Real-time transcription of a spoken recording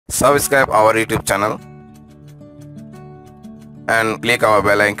Subscribe our YouTube channel and click our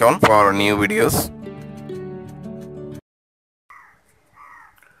bell icon for new videos.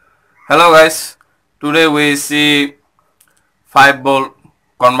 Hello guys, today we see 5-volt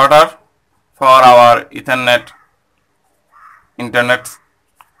converter for our Ethernet internet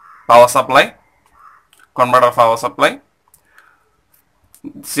power supply, converter power supply.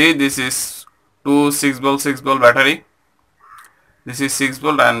 See, this is two 6-volt battery. This is 6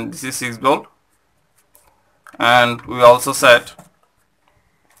 volt and this is 6 volt, and we also set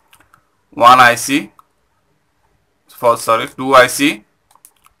two IC,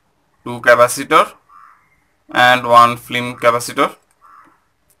 two capacitor and one film capacitor,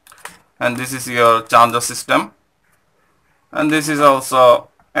 and this is your charger system, and this is also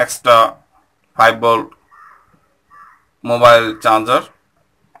extra 5-volt mobile charger,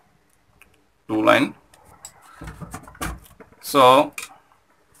 2-line. So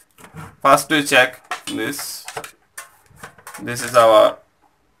first we check this. This is our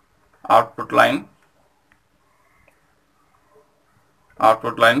output line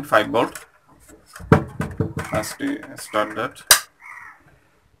 5-volt. First we start that.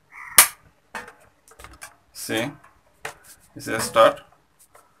 See, this is start.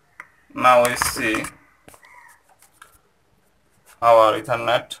 Now we see our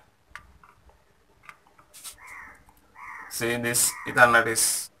Ethernet. See, this Ethernet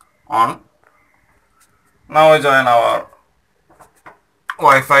is on. Now we join our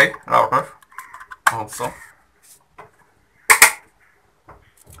Wi-Fi router also.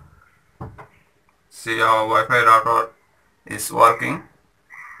 See, our Wi-Fi router is working.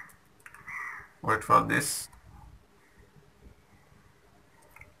 Wait for this.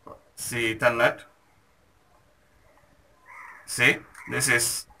 See, Ethernet. See, this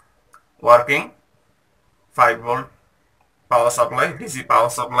is working. 5-volt power supply, DC power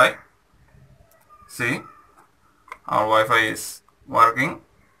supply. See, our Wi-Fi is working,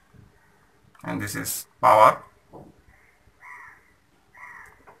 and this is power.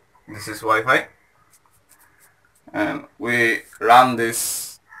 This is Wi-Fi, and we run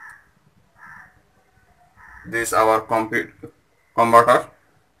this our converter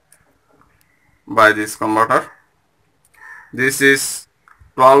by this converter. This is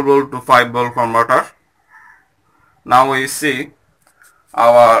 12-volt to 5-volt converter. Now we see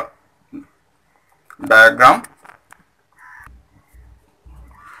our diagram.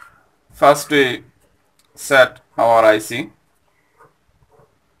 First we set our IC.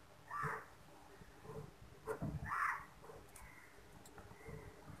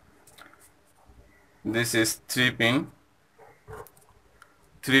 This is 3-pin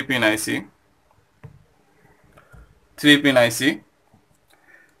IC. 3-pin IC.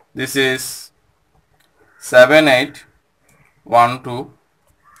 This is 7812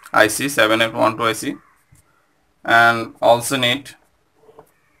 IC, and also need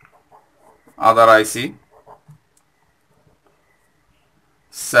other IC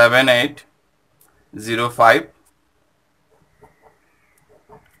 7805,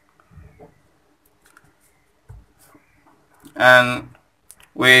 and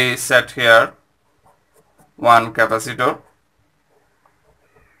we set here one capacitor.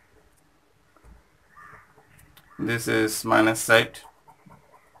 This is minus side,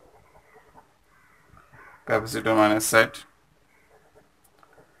 capacitor minus side.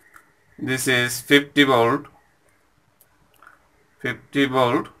 This is 50 volt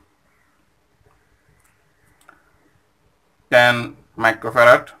 10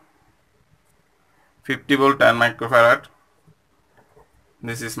 microfarad, 50 volt 10 microfarad.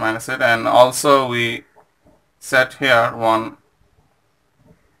 This is minus side, and also we set here one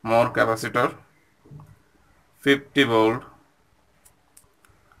more capacitor, 50 volt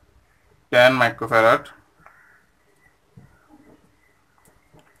 10 microfarad,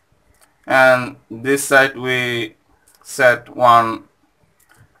 and this side we set one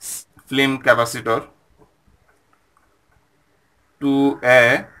film capacitor,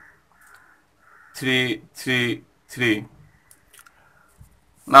 2A333.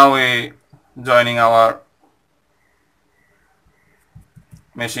 Now we joining our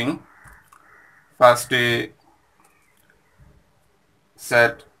machine. First we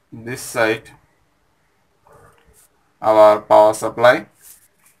set this side our power supply.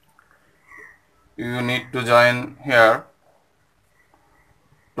 You need to join here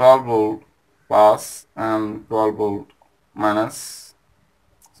 12-volt plus and 12-volt minus,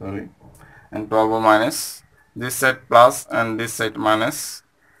 and 12-volt minus. This side plus and this side minus.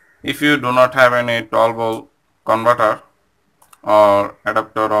 If you do not have any 12-volt converter or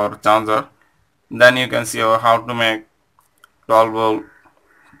adapter or charger, then you can see how to make 12-volt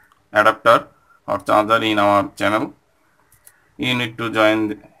adapter or charger in our channel. You need to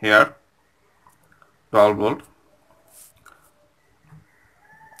join here 12 volt.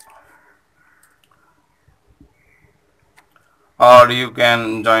 Or you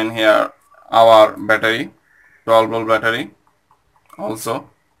can join here our battery, 12 volt battery. Also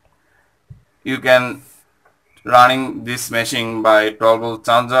you can running this machine by 12 volt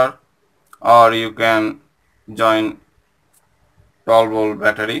charger, or you can join 12 volt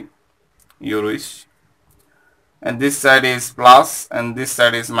battery, your wish. And this side is plus and this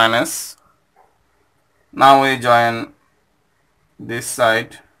side is minus. Now we join this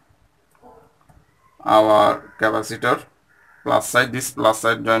side our capacitor plus side, this plus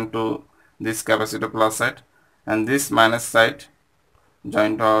side join to this capacitor plus side, and this minus side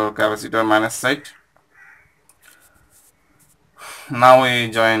join to our capacitor minus side. Now we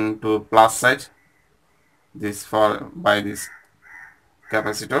join to plus side, this for by this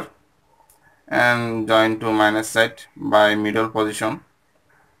capacitor, and join to minus side by middle position,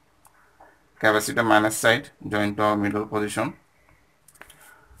 capacitor minus side join to our middle position.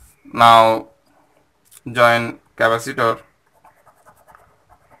 Now join capacitor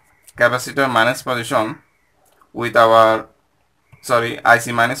minus position with our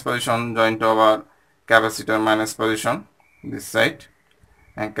IC minus position join to our capacitor minus position this side,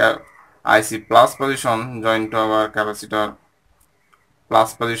 and IC plus position join to our capacitor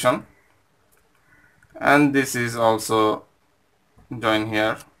plus position, and this is also join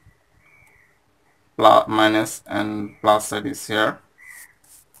here, plus minus and plus side is here,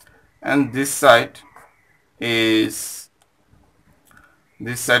 and this side is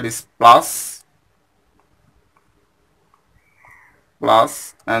plus,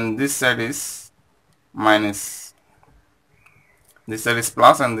 and this side is minus. This side is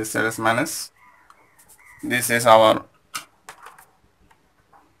plus and this side is minus. This is our,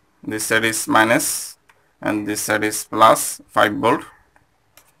 this side is minus and this side is plus 5 volt,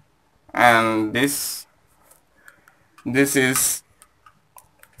 and this is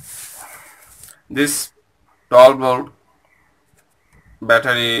this 12 volt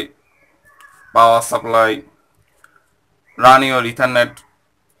battery power supply run your Ethernet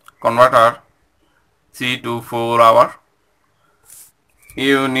converter 3 to 4 hours.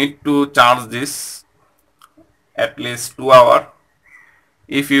 You need to charge this at least 2 hours.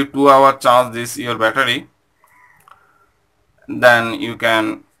 If you 2 hours charge this your battery, then you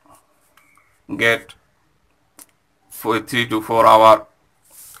can get for 3 to 4 hours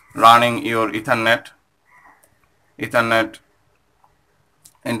running your Ethernet internet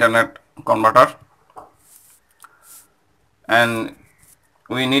converter. And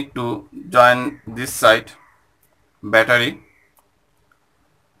we need to join this side battery.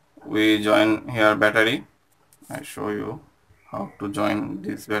 We join here battery. I show you how to join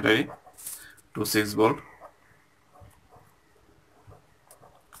this battery to 6 volt.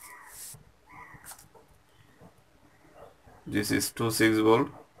 This is to 6 volt,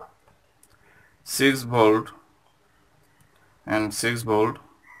 6 volt and 6 volt,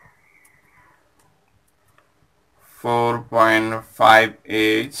 4.5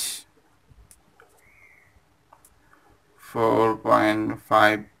 Ah,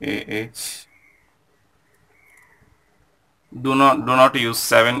 4.5 Ah. Do not use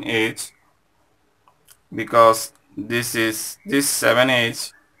 7Ah, because this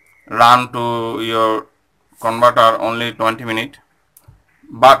 7Ah run to your converter only 20 minutes,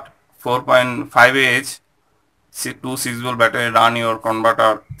 but 4.5 Ah 6 volt battery run your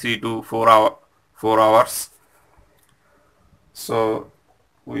converter 3 to 4 hours. So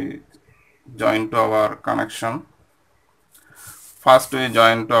we join to our connection. First we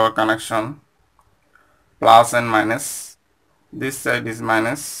join to our connection plus and minus. This side is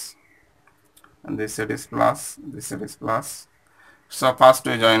minus and this side is plus, this side is plus. So first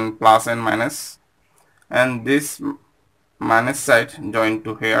we join plus and minus, and this minus side join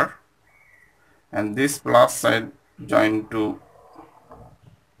to here, and this plus side join to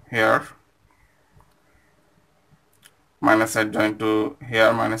here, minus side join to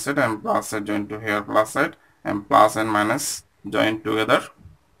here minus side, and plus side join to here plus side, and plus and minus join together.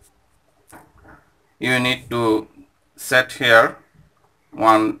 You need to set here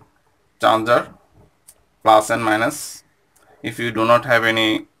one charger plus and minus. If you do not have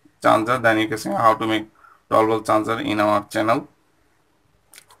any charger, then you can see how to make 12 volt charger in our channel.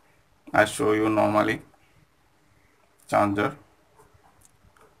 I show you normally charger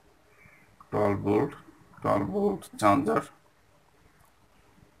 12 volt charger,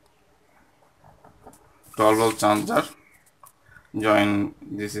 12 volt charger. Join,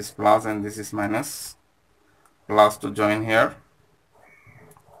 this is plus and this is minus, plus to join here,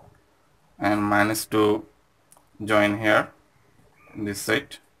 and minus to join here, this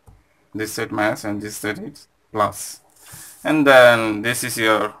side minus, and this side is plus. And then this is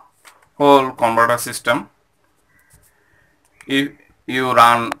your whole converter system. If you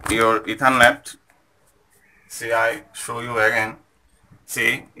run your Ethernet, see, I show you again.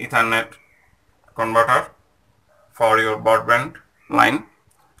 See, Ethernet converter for your broadband line,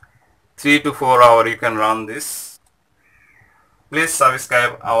 3 to 4 hours you can run this. Please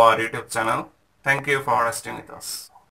subscribe our YouTube channel. Thank you for staying with us.